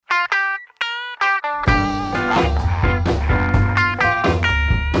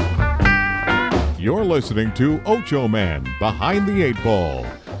You're listening to Ocho Man Behind the Eight Ball,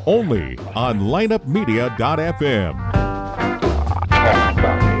 only on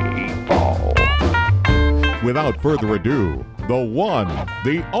lineupmedia.fm. Without further ado, the one,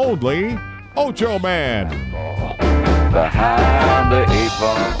 the only Ocho Man. Behind the Eight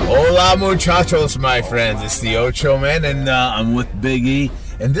Ball. Hola muchachos, my friends. It's the Ocho Man, and I'm with Big E.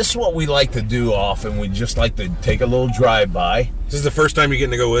 And this is what we like to do often. We just like to take a little drive-by. This is the first time you're getting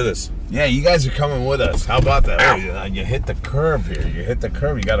to go with us. Yeah, you guys are coming with us. How about that? Oh, you hit the curve here. You hit the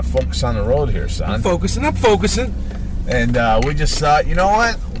curve. You got to focus on the road here, son. I'm focusing. And we just thought, you know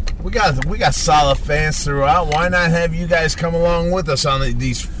what? We got solid fans throughout. Why not have you guys come along with us on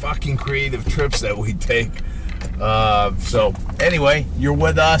these fucking creative trips that we take? So anyway, you're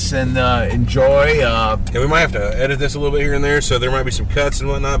with us and enjoy. Yeah, we might have to edit this a little bit here and there, so there might be some cuts and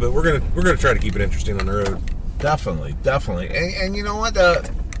whatnot. But we're gonna try to keep it interesting on the road. Definitely. And you know what,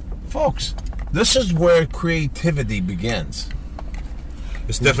 folks? This is where creativity begins.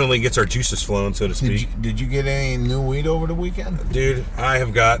 This definitely gets our juices flowing, so to speak. Did you get any new weed over the weekend? Dude, I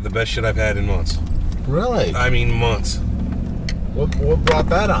have got the best shit I've had in months. Really? I mean months. What brought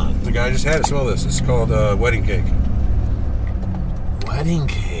that on? The guy just had it. Smell this. It's called wedding cake. Wedding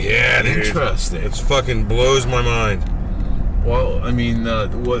cake? Yeah, dude. Interesting. It fucking blows my mind. Well, I mean,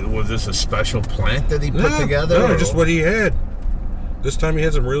 what was this, a special plant that he put together? No, just what he had. This time he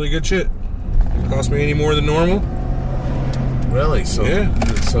had some really good shit. Didn't cost me any more than normal. Really? So, yeah.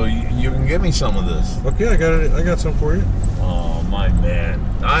 So you can give me some of this. Okay, I got some for you. Oh, my man.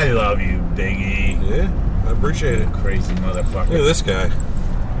 I love you, Big E. Yeah, I appreciate it. Crazy motherfucker. Look at this guy.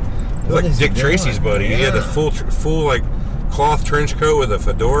 He's like Dick Tracy's buddy. Yeah. He had the full like cloth trench coat with a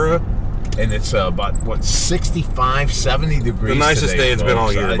fedora. And it's about, 65, 70 degrees The nicest today, day it's been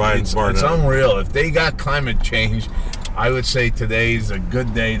all year. It's unreal. If they got climate change, I would say today's a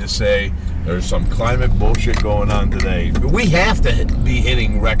good day to say there's some climate bullshit going on today. We have to be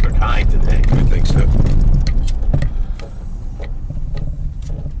hitting record high today. I think so.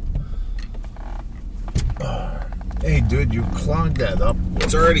 Hey, dude, you clogged that up.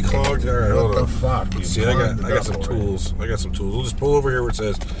 It's already clogged. All right, hold on. What the fuck? You See, I got some tools. I got some tools. We'll just pull over here where it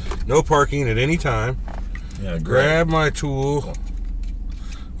says no parking at any time. Yeah, grab my tool,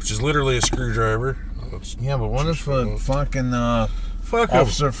 which is literally a screwdriver. Yeah, but what if fucking fuck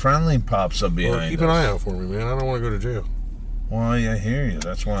Officer Friendly pops up behind us? Keep an eye out for me, man. I don't want to go to jail. Well, I hear you.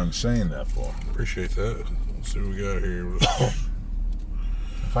 That's what I'm saying that for. Appreciate that. Let's see what we got here.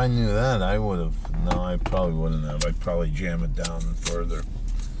 If I knew that, I would have. No, I probably wouldn't have. I'd probably jam it down further.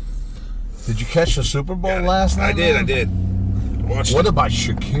 Did you catch the Super Bowl last night? I did. What about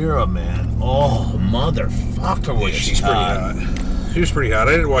Shakira, man? Oh, motherfucker, was she's pretty hot. She was pretty hot.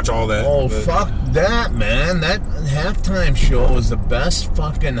 I didn't watch all that. Oh, fuck that, man. That halftime show was the best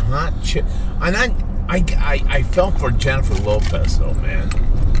fucking hot chick. And I felt for Jennifer Lopez, though, man.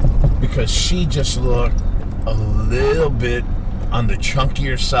 Because she just looked a little bit on the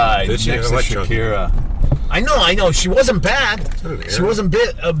chunkier side next to Shakira. I know. She wasn't bad. She wasn't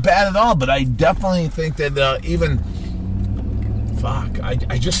bad at all, but I definitely think that I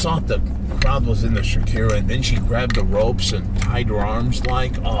just thought the crowd was into Shakira, and then she grabbed the ropes and tied her arms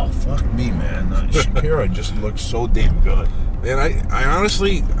like, oh, fuck me, man. Shakira just looked so damn good. And I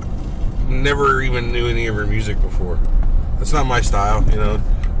honestly never even knew any of her music before. That's not my style, you know.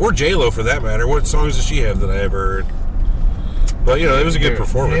 Or J-Lo, for that matter. What songs does she have that I ever heard? But, you know, it was a good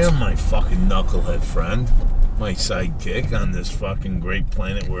performance. Yeah, my fucking knucklehead friend. My sidekick on this fucking great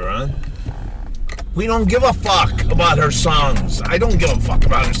planet we're on. We don't give a fuck about her songs. I don't give a fuck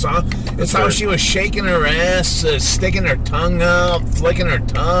about her song. It's how she was shaking her ass, sticking her tongue out, flicking her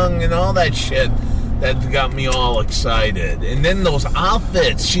tongue, and all that shit that got me all excited. And then those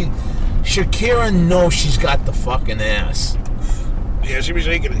outfits. Shakira knows she's got the fucking ass. Yeah, she was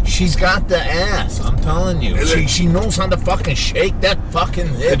shaking it. She's got the ass, I'm telling you. She knows how to fucking shake that fucking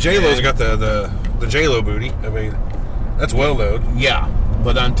hip. The J-Lo's got the J-Lo booty. I mean, that's well known. Yeah,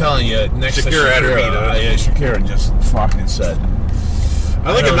 but I'm telling you, next Shakira to Shakira, had her beat up. Shakira just fucking said.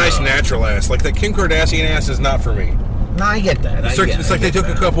 I like a nice natural ass. Like that Kim Kardashian ass is not for me. No, I get that. It's like they took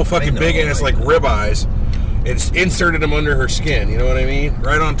a couple fucking big ass like ribeyes and inserted them under her skin. You know what I mean?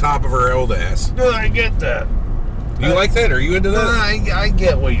 Right on top of her old ass. No, I get that. You like that? Are you into that? No, I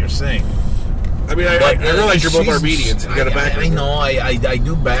get what you're saying. I mean, I realize you're both Armenians. You got to back her. I know. I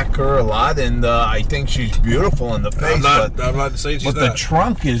do back her a lot, and I think she's beautiful in the face. I'm not saying she's not. But the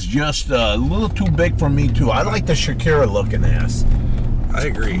trunk is just a little too big for me, too. I like the Shakira-looking ass. I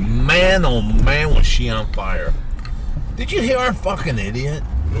agree. Man, oh man, was she on fire. Did you hear our fucking idiot?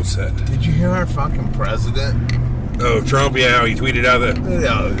 What's that? Did you hear our fucking president? Oh, Trump, yeah, how he tweeted out that.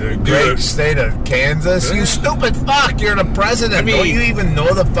 The great state of Kansas. Yeah. You stupid fuck! You're the president. I mean- Don't you even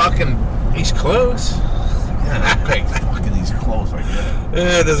know the fucking? He's close. Yeah, great fucking these clothes right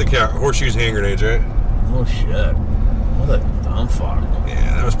there. It doesn't count. Horseshoes, hand grenades, right? Oh shit! What a dumb fuck.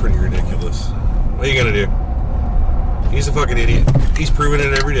 Yeah, that was pretty ridiculous. What are you gonna do? He's a fucking idiot. He's proving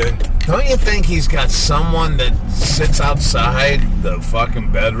it every day. Don't you think he's got someone that sits outside the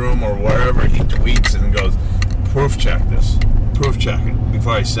fucking bedroom or wherever he tweets and goes, proof check this. Proof check it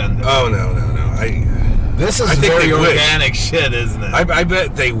before I send it. Oh, no. This is I think very they wish. organic shit, isn't it? I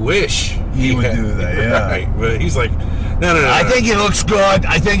bet they wish He would do that, yeah. Right, but he's like, no. I think it looks good.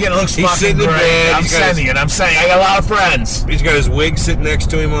 I think it looks He's fucking sitting in great. bed. I'm He's got sending it. I'm saying I got a lot of friends. He's got his wig sitting next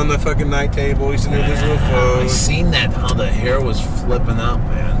to him on the fucking night table. He's sitting there with his little I phone. seen that, how the hair was flipping up,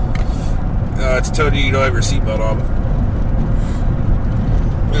 man. It's telling you don't have your seatbelt on.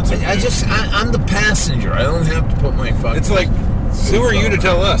 That's okay. I'm the passenger. I don't have to put my fucking... It's like, who are you to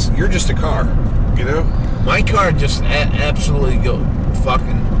tell us? You're just a car, you know? My car just absolutely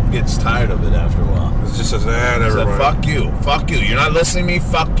fucking gets tired of it after a while. It just says, never Said, mind. fuck you. You're not listening to me.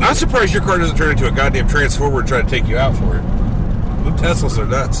 Fuck you. I'm surprised your car doesn't turn into a goddamn transformer and try to take you out for it. Them Teslas are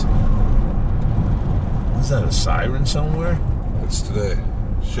nuts. Is that a siren somewhere? It's today.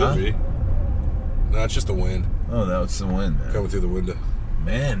 Should Huh? be. No, it's just the wind Oh, that's the wind, man. coming through the window.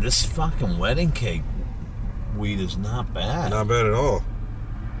 Man, this fucking wedding cake weed is not bad. Not bad at all.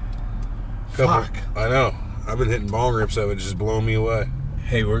 Fuck. I know. I've been hitting bong rips of it, just blowing me away.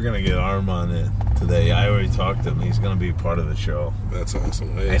 Hey, we're gonna get Armand in today. I already talked to him. He's gonna be part of the show. That's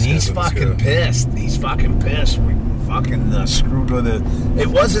awesome. Hey, And he's let's fucking go. pissed. He's fucking pissed. We fucking screwed with it. It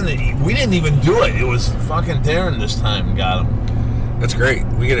wasn't. We didn't even do it. It was fucking Darren this time got him. That's great.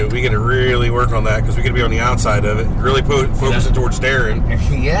 We get to really work on that because we got to be on the outside of it. Really focus it towards Darren.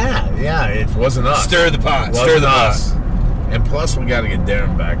 Yeah. It wasn't us. Stir the pot. Wasn't Stir the us. pot. And plus, we got to get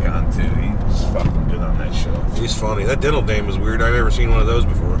Darren back on too. He's fucking good on that show. He's funny. That dental dame was weird. I've never seen one of those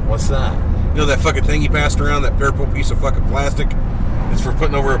before. What's that? You know that fucking thing he passed around? That purple piece of fucking plastic? It's for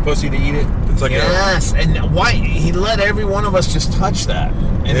putting over a pussy to eat it. It's like Yes, and why he let every one of us just touch that,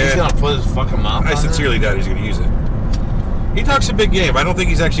 and he's Yeah. gonna put his fucking mouth. I on sincerely doubt he's going to use it. He talks a big game. I don't think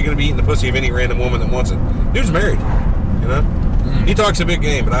he's actually going to be eating the pussy of any random woman that wants it. Dude's married, you know? He talks a big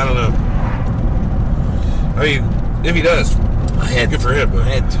game, but I don't know. I mean, if he does, good for him. I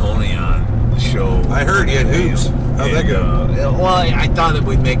had Tony on the show. I heard he had hoops. How'd that go? Well, I thought that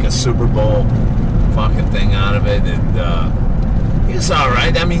we'd make a Super Bowl fucking thing out of it, and he was all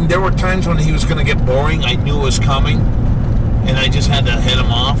right. I mean, there were times when he was going to get boring. I knew it was coming, and I just had to head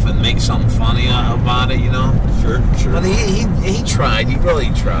him off and make something funny about it, you know. Sure. But he tried. He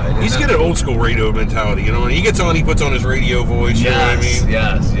really tried. He's got an old school radio mentality, you know. When he gets on, he puts on his radio voice. You know what I mean?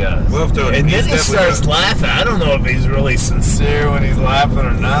 Yes. Well done. And then He's he starts definitely laughing. I don't know if he's really sincere when he's laughing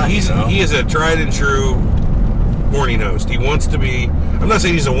or not. He is a tried and true morning host. He wants to be. I'm not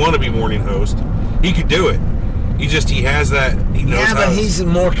saying he's a wannabe morning host. He could do it. He has that. He knows Yeah, how. but he's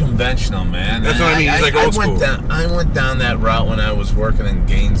more conventional, man. That's what I mean. He's like old school. I went down that route when I was working in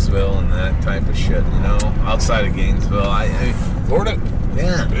Gainesville and that type of shit, you know, outside of Gainesville. Florida.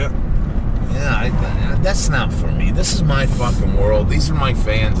 Yeah. Yeah. That's not for me. This is my fucking world. These are my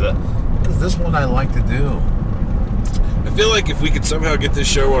fans. This is what I like to do. I feel like if we could somehow get this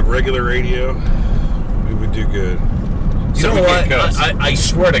show on regular radio, we would do good. You know what? I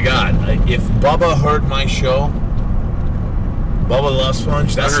swear to God, if Bubba heard my show, Bubba Love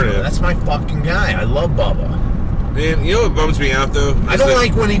Sponge, that's my fucking guy. I love Bubba. Man, you know what bums me out though? I don't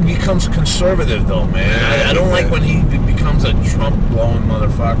like when he becomes conservative though, man. Yeah, I don't like when he becomes a Trump-blowing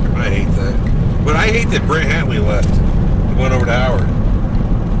motherfucker. I hate that. But I hate that Brent Hatley left and went over to Howard.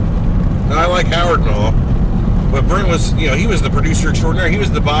 Now, I like Howard and all, but Brent was, he was the producer extraordinaire. He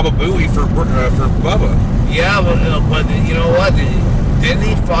was the Baba Booey for Bubba. Yeah, but you know what? Didn't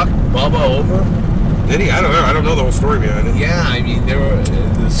he fuck Bubba over? Did he? I don't know. I don't know the whole story behind it. Yeah, I mean,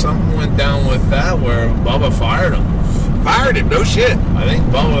 something went down with that where Bubba fired him. Fired him? No shit. I think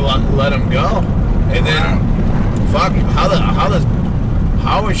Bubba let him go. And then, fuck, how does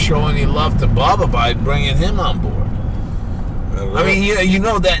Howard show any love to Bubba by bringing him on board? I mean, you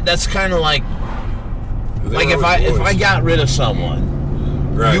know that's kind of like if I got rid of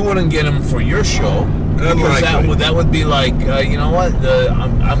someone, right, you wouldn't get him for your show. Because that would be like, you know what?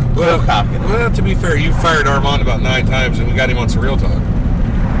 I'm cocking him. Well, to be fair, you fired Armand about 9 times and we got him on Surreal Talk.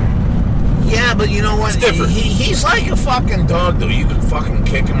 Yeah, but you know what? It's different. He's like a fucking dog, though. You can fucking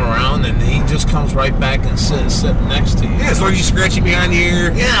kick him around and he just comes right back and sits next to you. Yeah, as long as you scratch him behind the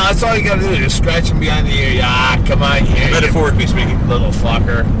ear. Yeah, that's all you gotta do. Just scratch him behind the ear. Yeah, come on here. Metaphorically speaking. Little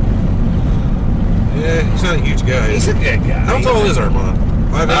fucker. Yeah, he's not a huge guy. He's a good guy. How tall is Armand?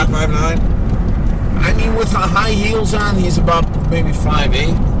 5'8", 5'9"? I mean, with high heels on, he's about maybe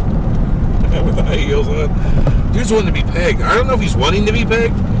 5'8". With the high heels on. Dude's wanting to be pegged. I don't know if he's wanting to be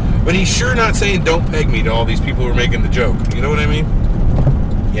pegged, but he's sure not saying "don't peg me" to all these people who are making the joke. You know what I mean?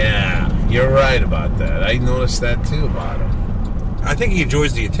 Yeah, you're right about that. I noticed that too about him. I think he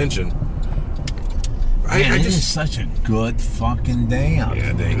enjoys the attention. Man, it is such a good fucking day out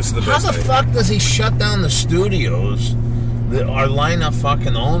Yeah, today. this is the How best the day. fuck does he shut down the studios? Our lineup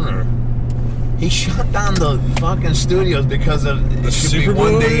fucking owner. He shut down the fucking studios because of it should Super be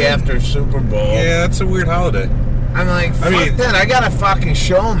one Bowl? day after Super Bowl. Yeah, that's a weird holiday. I'm like, fuck mean- that. I got a fucking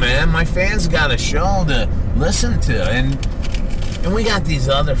show, man. My fans got a show to listen to. And we got these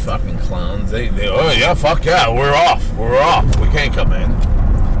other fucking clowns. They oh, yeah, fuck yeah, we're off. We're off. We can't come in.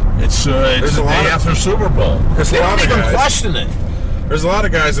 It's the day after Super Bowl. There's a They lot don't of even guys. question it. There's a lot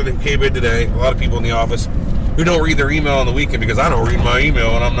of guys that came in today, a lot of people in the office, who don't read their email on the weekend because I don't read my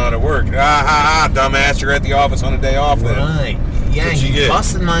email when I'm not at work. Dumbass, you're at the office on a day off then. Right. Yeah, What'd you he get?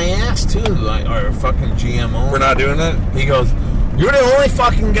 busted my ass, too. Like, our fucking GMO. We're not doing that? He goes, you're the only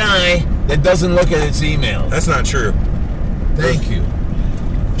fucking guy that doesn't look at his emails. That's not true. Thank you.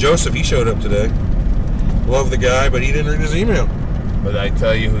 Joseph, he showed up today. Love the guy, but he didn't read his email. But I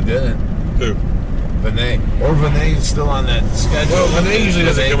tell you who didn't. Who? Vinay. Or Vinay is still on that schedule. Well, Vinay usually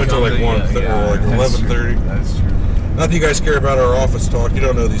doesn't come until like 1:30 or like 11:30. That's true. Not that you guys care about our office talk. You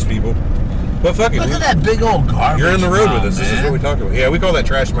don't know these people. But fuck it. Look at that big old garbage. You're in the road with mound, us. This is man. what we talk about. Yeah, we call that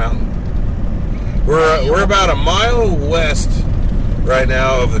Trash Mountain. We're about a mile west right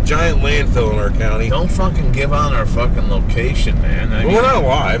now of the giant landfill in our county. Don't fucking give out our fucking location, man. I Well, we're not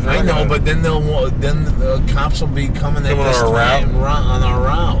live. I know, but then the cops will be coming at Coming this on our time on our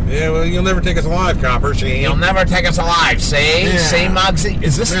route. Yeah, well, you'll never take us alive, copper. See? You'll never take us alive, see? Yeah. See, Muggsy?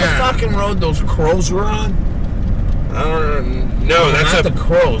 Is this the Yeah. fucking road those crows were on? I don't know. Well, That's not the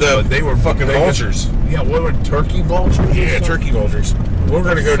crows, but they were fucking they just- vultures. Yeah, what were turkey vultures? or Yeah, something? turkey vultures. We're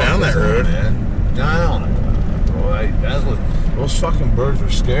going to go down that road. man. No, I don't know. Those fucking birds were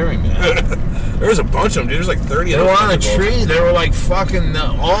scary, man. There was a bunch of them, dude. There's like 30 They of were them. on a tree. They were like fucking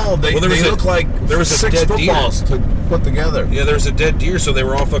They look like there was a 6 dead deer. footballs to put together. Yeah, there was a dead deer, so they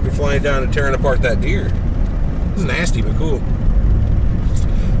were all fucking flying down and tearing apart that deer. It was nasty, but cool.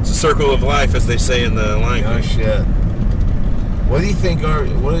 It's a circle of life, as they say in the Lion Oh King. shit! What do you think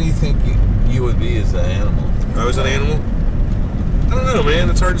you would be as an animal? I was an animal? I don't know, man.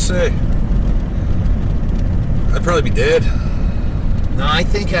 It's hard to say. I'd probably be dead. No, I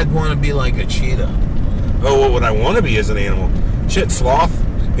think I'd want to be like a cheetah. Oh, what would I want to be as an animal? Shit, sloth?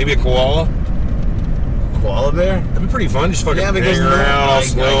 Maybe a koala? Koala bear? That'd be pretty fun. Just fucking hang no, around all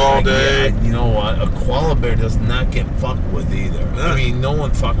slow all day. yeah, you know what? A koala bear does not get fucked with either. Nah. I mean, no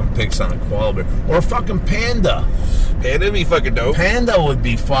one fucking picks on a koala bear or a fucking panda. Panda'd be fucking dope. Panda would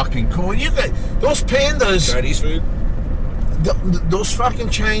be fucking cool. You got those pandas. Chinese food? Those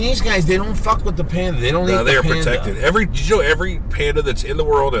fucking Chinese guys, they don't fuck with the panda. They don't eat No, the they are panda. protected. Did you know every panda that's in the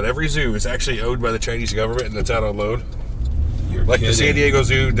world at every zoo is actually owned by the Chinese government and it's out on loan? You're Like the kidding. San Diego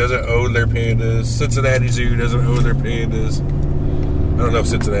Zoo doesn't own their pandas. Cincinnati Zoo doesn't own their pandas. I don't know if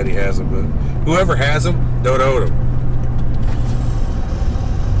Cincinnati has them, but whoever has them, don't own them.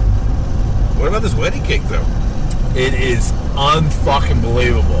 What about this wedding cake, though? It is unfucking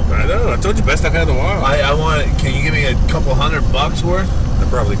believable. I know. I told you, best I've had in a while. I want. Can you give me a couple $100 worth? I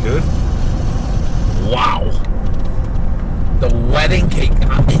probably could. Wow. The wedding cake.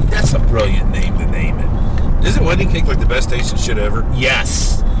 I mean, that's a brilliant name to name it. Isn't wedding cake like the best tasting shit ever?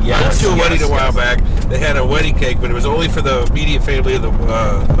 Yes. I went Yes. to a wedding yes, a while back. They had a wedding cake, but it was only for the immediate family of the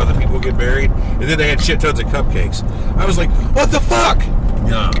other people who get married. And then they had shit tons of cupcakes. I was like, what the fuck?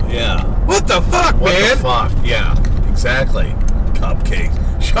 No. Yeah. What the fuck, What man? the fuck? Yeah. Exactly. Cupcakes.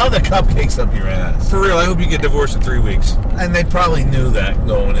 Shove the cupcakes up your ass. For real, I hope you get divorced in 3 weeks. And they probably knew that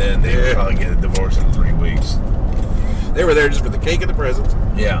going in. They would Yeah. probably get a divorce in 3 weeks. They were there just for the cake and the presents.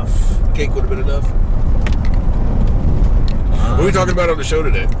 Yeah. The cake would have been enough. What are we talking about on the show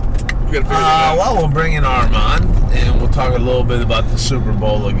today? We gotta figure that out. Well, we'll bring in Armand, and we'll talk a little bit about the Super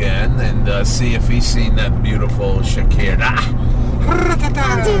Bowl again, and see if he's seen that beautiful Shakira.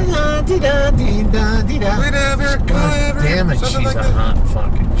 God damn it, Something she's like a that. hot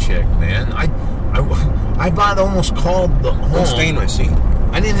fucking chick, man. I about almost called the home. Don't stain my seat.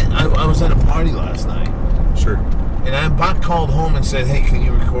 I was at a party last night, Sure. and I about called home and said, "Hey, can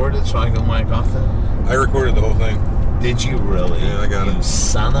you record it so I can mic off that?" I recorded the whole thing. Did you really? Yeah, I got you it.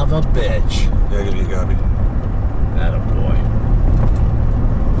 son of a bitch. Yeah, I'll give you a copy. That a boy.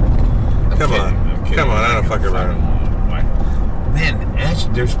 I'm Come kidding, on. I'm kidding. Come on, I don't fuck around. Man,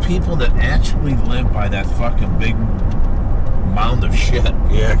 actually, there's people that actually live by that fucking big mound of shit.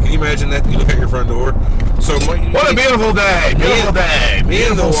 Yeah, can you imagine that? You look at your front door. So What a beautiful day! Beautiful day! Me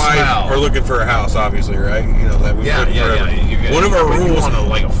and the Beautiful wife smell. are looking for a house, obviously, right? You know that. Yeah. One of our You rules, want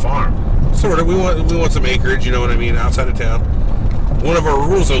like a farm. sort of, we want some acreage. You know what I mean? Outside of town. One of our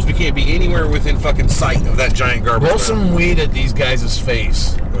rules, though, is we can't be anywhere within fucking sight of that giant garbage. Blow mound. some weed at these guys'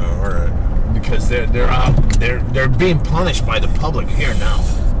 face Oh, all right. because they're being punished by the public here now.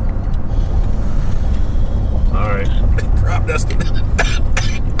 All right. Crop dusting.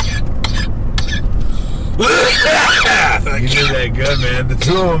 You did that good, man. The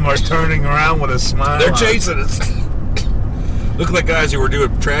two of them are turning around with a smile. They're on. chasing us. Look like guys who were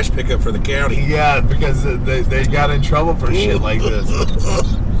doing trash pickup for the county. Yeah, because they got in trouble for shit like this.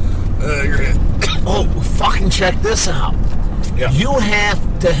 Your head. Oh, fucking check this out. Yeah. You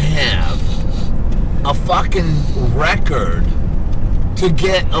have to have a fucking record to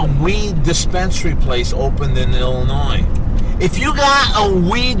get a weed dispensary place opened in Illinois. If you got a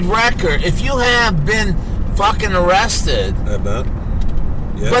weed record, if you have been fucking arrested, Have not.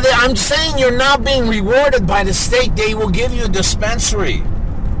 Yeah. but I'm saying you're not being rewarded by the state, they will give you a dispensary.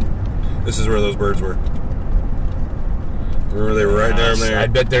 This is where those birds were. Remember, they were right down there. I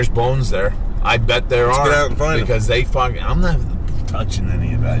bet there's bones there. I bet there Let's are. get out and find them. because they fucking. I'm not touching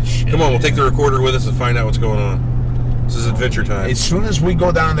any of that shit. Come on, we'll take the recorder with us and find out what's going on. This is adventure time. As soon as we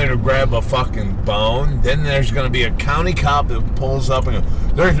go down there to grab a fucking bone, then there's going to be a county cop that pulls up and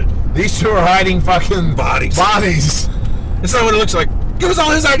goes, these two are hiding fucking Bodies. It's not what it looks like. Give us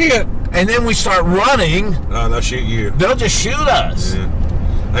all his idea. And then we start running, Oh, they'll shoot you. they'll just shoot us.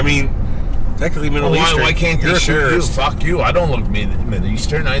 Yeah. I mean, technically Middle Well, Eastern. why can't you're they a shoot you? terrorist. Fuck you. I don't look Middle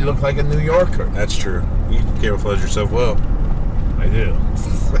Eastern. I look like a New Yorker. That's true. You can camouflage yourself well. I do.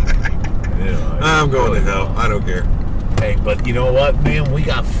 I'm going to hell. I don't care. Hey, but you know what, man? We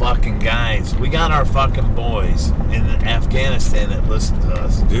got fucking guys. We got our fucking boys in Afghanistan that listen to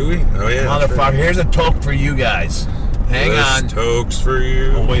us. Do we? Oh, yeah. Motherfucker, here's a toke for you guys. Hang on. Tokes for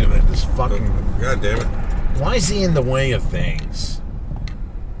you. Oh, wait a minute. This fucking... God damn it. Why is he in the way of things?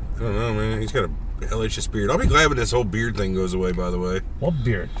 I don't know, man. He's got a hellacious beard. I'll be glad when this whole beard thing goes away, by the way. What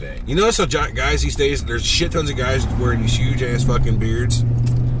beard thing? You notice how guys these days, there's shit tons of guys wearing these huge ass fucking beards.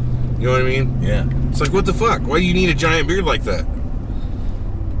 You know what I mean? Yeah. It's like, what the fuck? Why do you need a giant beard like that?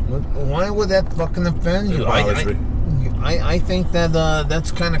 Why would that fucking offend you? It bothers me. I think that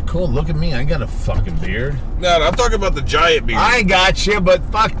that's kind of cool. Look at me. I got a fucking beard. No, I'm talking about the giant beard. I got you, but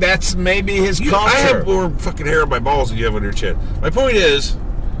fuck, that's maybe his culture. I have more fucking hair on my balls than you have on your chin. My point is,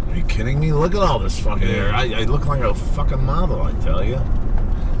 Are you kidding me? Look at all this fucking hair. I look like a fucking model, I tell you.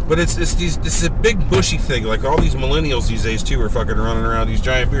 but this is a big bushy thing. Like all these millennials these days too are fucking running around these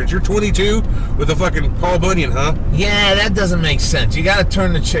giant beards. You're 22 with a fucking Paul Bunyan, huh? Yeah, that doesn't make sense. You gotta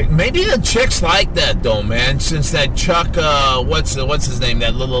turn the chick. Maybe the chicks like that though, man. Since that Chuck, what's his name?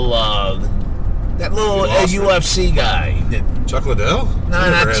 That little lost UFC guy. Chuck Liddell? No, I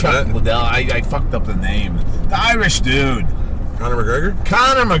never not had Chuck that. Liddell. I fucked up the name. The Irish dude. Conor McGregor?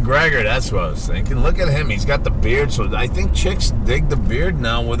 Conor McGregor, that's what I was thinking. Look at him. He's got the beard, so I think chicks dig the beard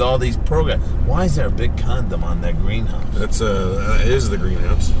now with all these programs. Why is there a big condom on that greenhouse? That's it is the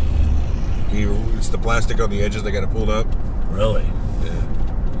greenhouse. It's the plastic on the edges. They got it pulled up. Really?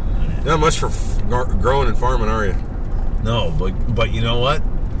 Yeah. Not much for growing and farming, are you? No, but you know what?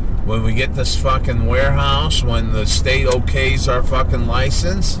 When we get this fucking warehouse, when the state okays our fucking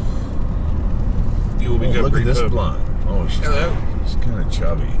license, You will become look at pretty this dope. blonde. Oh, Hello. she's kind of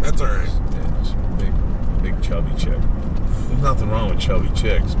chubby. That's all right. Yeah, she's a big chubby chick. There's nothing wrong with chubby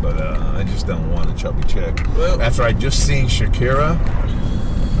chicks, but I just don't want a chubby chick. Well- After I just seen Shakira,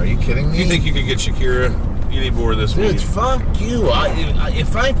 are you kidding me? Do you think you could get Shakira? You need more of this Dude, weed. fuck you.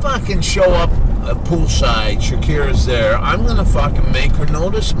 If I fucking show up at poolside, Shakira's there, I'm gonna fucking make her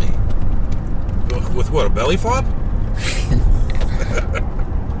notice me. With what, a belly flop?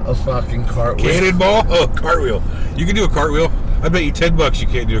 A fucking cartwheel. Cannonball? Oh, cartwheel. You can do a cartwheel. I bet you $10 you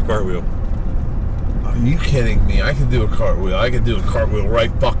can't do a cartwheel. Are you kidding me? I can do a cartwheel. I can do a cartwheel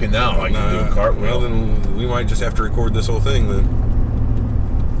right fucking now. I can do a cartwheel. Well, then we might just have to record this whole thing then.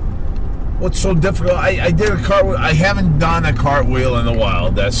 What's so difficult? I did a cartwheel. I haven't done a cartwheel in a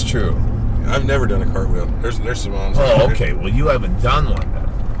while. That's true. I've never done a cartwell. There's some on. Oh, okay. Well, you haven't done one then.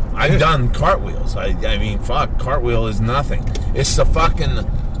 I've done cartwheels. I mean, fuck, cartwheel is nothing. It's the fucking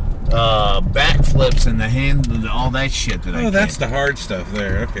backflips and the hand, all that shit that I Oh, can't. that's the hard stuff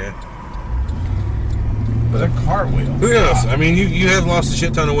there. Okay. But a cartwheel. Who knows? I mean, you have lost a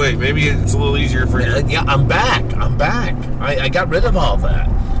shit ton of weight. Maybe it's a little easier for you. Yeah, I'm back. I got rid of all that.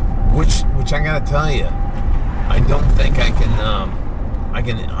 Which I gotta tell you, I don't think I can.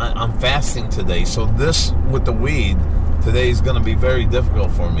 I'm fasting today, so this with the weed today is going to be very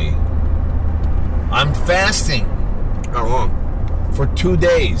difficult for me. I'm fasting. How long? For 2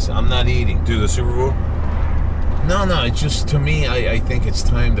 days. I'm not eating. Do the Super Bowl? No. It's just, to me, I think it's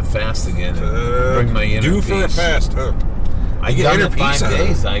time to fast again and bring my inner peace. For a fast, huh? I got it 5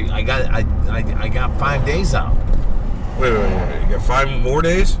 days. I got 5 days out. Wait. You got 5 more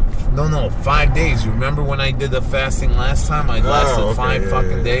days? No, 5 days. You remember when I did the fasting last time? I lasted 5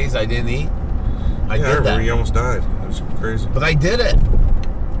 fucking days. I didn't eat. I did that. You almost died. That was crazy. But I did it.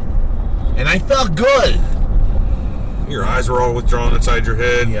 And I felt good. Your eyes were all withdrawn inside your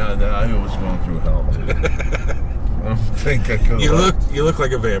head. Yeah, I was going through hell, dude. I don't think I could. You look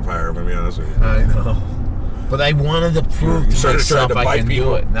like a vampire, I'm gonna be honest with you. I know. But I wanted to prove to myself I can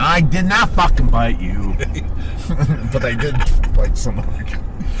do it. No, I did not fucking bite you. But I did bite somebody.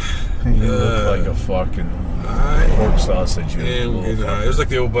 You look like a fucking pork sausage. It was like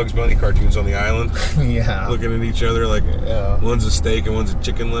the old Bugs Bunny cartoons on the island. Yeah. Looking at each other like one's a steak and one's a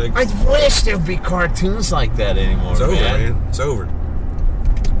chicken leg. I wish there'd be cartoons like that anymore, It's over, man. It's over.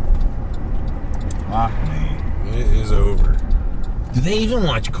 Fuck me. It is over. Do they even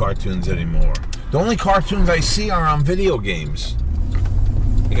watch cartoons anymore? The only cartoons I see are on video games.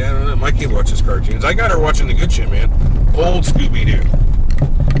 Yeah, I don't know. My kid watches cartoons. I got her watching the good shit, man. Old Scooby-Doo.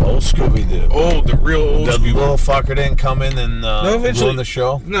 Old Scooby-Doo. The real old The Scooby-Doo. little fucker didn't come in and ruin the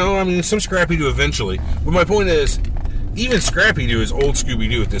show? No, I mean, some Scrappy-Doo eventually. But my point is, even Scrappy-Doo is old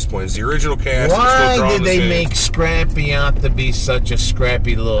Scooby-Doo at this point. It's the original cast. Why did they make Scrappy out to be such a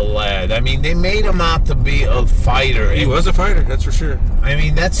scrappy little lad? I mean, they made him out to be a fighter. He was a fighter, that's for sure. I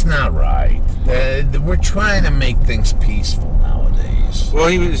mean, that's not right. We're trying to make things peaceful nowadays. Well,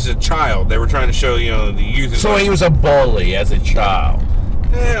 he was a child. They were trying to show, the youth. So he was a bully as a child.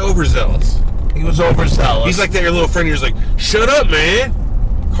 Overzealous. He was overzealous. He's like that your little friend. He was like, "Shut up, man!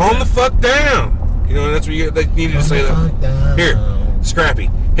 Calm the fuck down." That's what they needed to say. That. Here, Scrappy,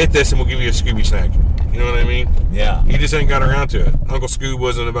 hit this, and we'll give you a Scooby snack. You know what I mean? Yeah. He just ain't got around to it. Uncle Scoob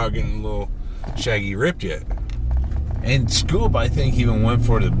wasn't about getting a little Shaggy ripped yet. And Scoob, I think, even went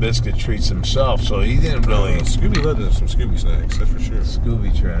for the biscuit treats himself, so he didn't really. Scooby loved some Scooby snacks, that's for sure.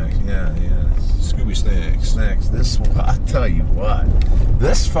 Scooby tracks, yeah. Scooby snacks. I'll tell you what,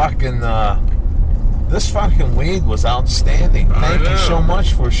 this fucking weed was outstanding. Thank you so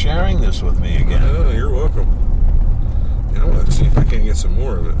much for sharing this with me again. You're welcome. Let's see if I can get some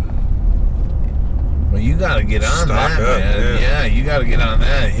more of it. Well, you got to get on that, man. Yeah, you got to get on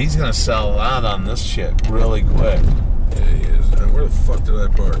that. He's going to sell a lot on this shit really quick. Yeah, he is. Where the fuck did I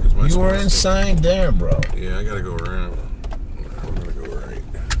park? You were inside there, bro. Yeah, I got to go around. I'm going to go right.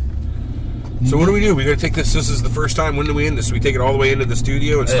 So what do? We got to take this. This is the first time. When do we end this? We take it all the way into the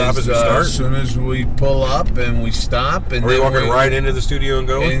studio and stop as we start? As soon as we pull up and we stop. And are we walking right into the studio and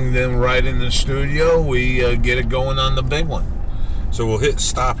going? And then right in the studio, we get it going on the big one. So we'll hit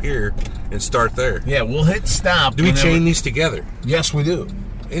stop here and start there. Yeah, we'll hit stop. Do we chain these together? Yes, we do.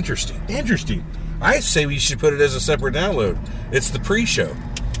 Interesting. I say we should put it as a separate download. It's the pre-show.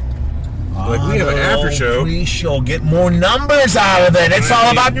 Like we have an after show. Pre-show. Get more numbers out of it. It's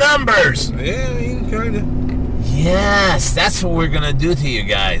all about numbers. Yeah, kind of. Yes, that's what we're going to do to you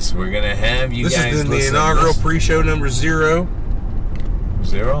guys. We're going to have you guys listen. This is the inaugural pre-show number 0.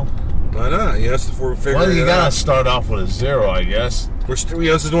 0? Why not? Yeah, that's the 4 we're figuring it out. Well, you got to start off with a 0, I guess. This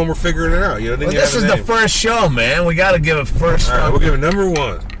is the one we're figuring it out. This is the first show, man. We got to give it first. All right, we'll give it number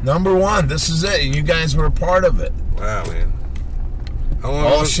 1. Number 1. This is it. And you guys were a part of it. Wow, man.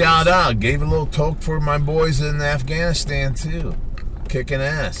 All shout out. Gave a little toke for my boys in Afghanistan, too. Kicking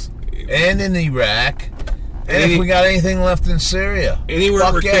ass. And in Iraq. And if we got anything left in Syria. Anywhere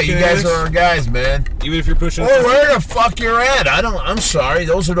fuck yeah, you guys are our guys, man. Even if you're pushing... Oh, where the fuck you're at? I'm sorry.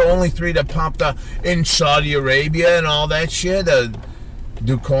 Those are the only 3 that popped up in Saudi Arabia and all that shit.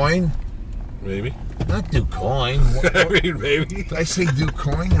 Ducoin? Maybe. Not Ducoin. I mean, maybe. Did I say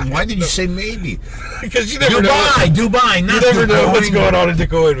Ducoin? And why did you say maybe? Because you never know. Dubai, not you never know what's going on in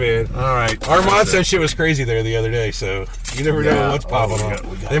Ducoin, man. All right. Armand said shit was crazy there the other day, so you never know what's popping up.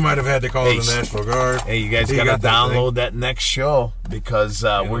 They might have had to call the National Guard. Hey, you guys gotta download that next show because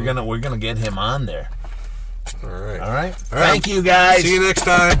we're gonna get him on there. All right. All right. Thank you, guys. See you next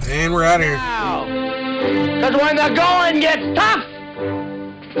time, and we're out of here. Because when the going gets tough.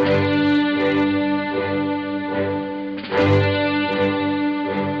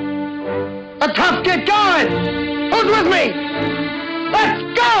 The tough get going! Who's with me? Let's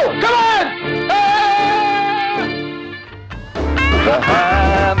go! Come on!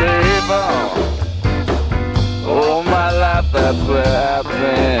 Behind the 8 ball, all my life that's where I've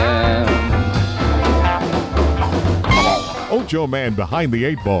been. Ocho Man Behind the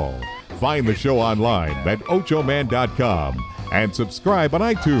 8 Ball. Find the show online at ochoman.com and subscribe on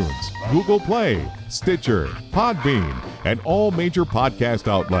iTunes, Google Play, Stitcher, Podbean, and all major podcast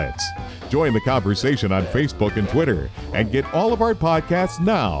outlets. Join the conversation on Facebook and Twitter and get all of our podcasts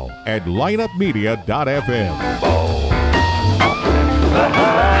now at lineupmedia.fm.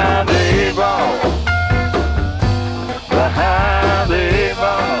 Behind the 8 Ball. Behind the 8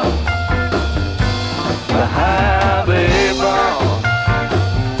 Ball. Behind the 8 Ball.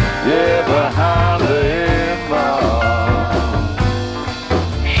 Yeah, behind the 8 Ball.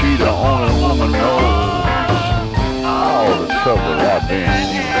 She the only woman knows all the trouble I've been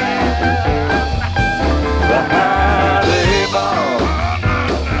in. Behind the 8 Ball.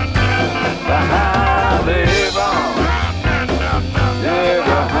 Behind the 8 Ball. Yeah,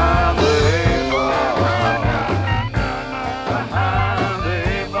 behind the 8 Ball. Behind the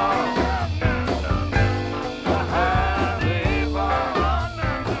 8 Ball. Behind the 8 Ball.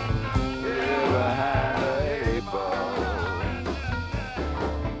 Yeah, behind the 8 Ball.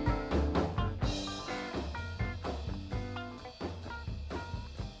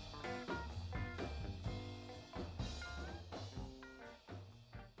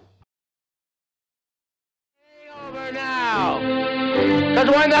 Over now. Because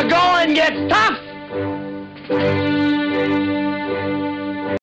when the going gets tough,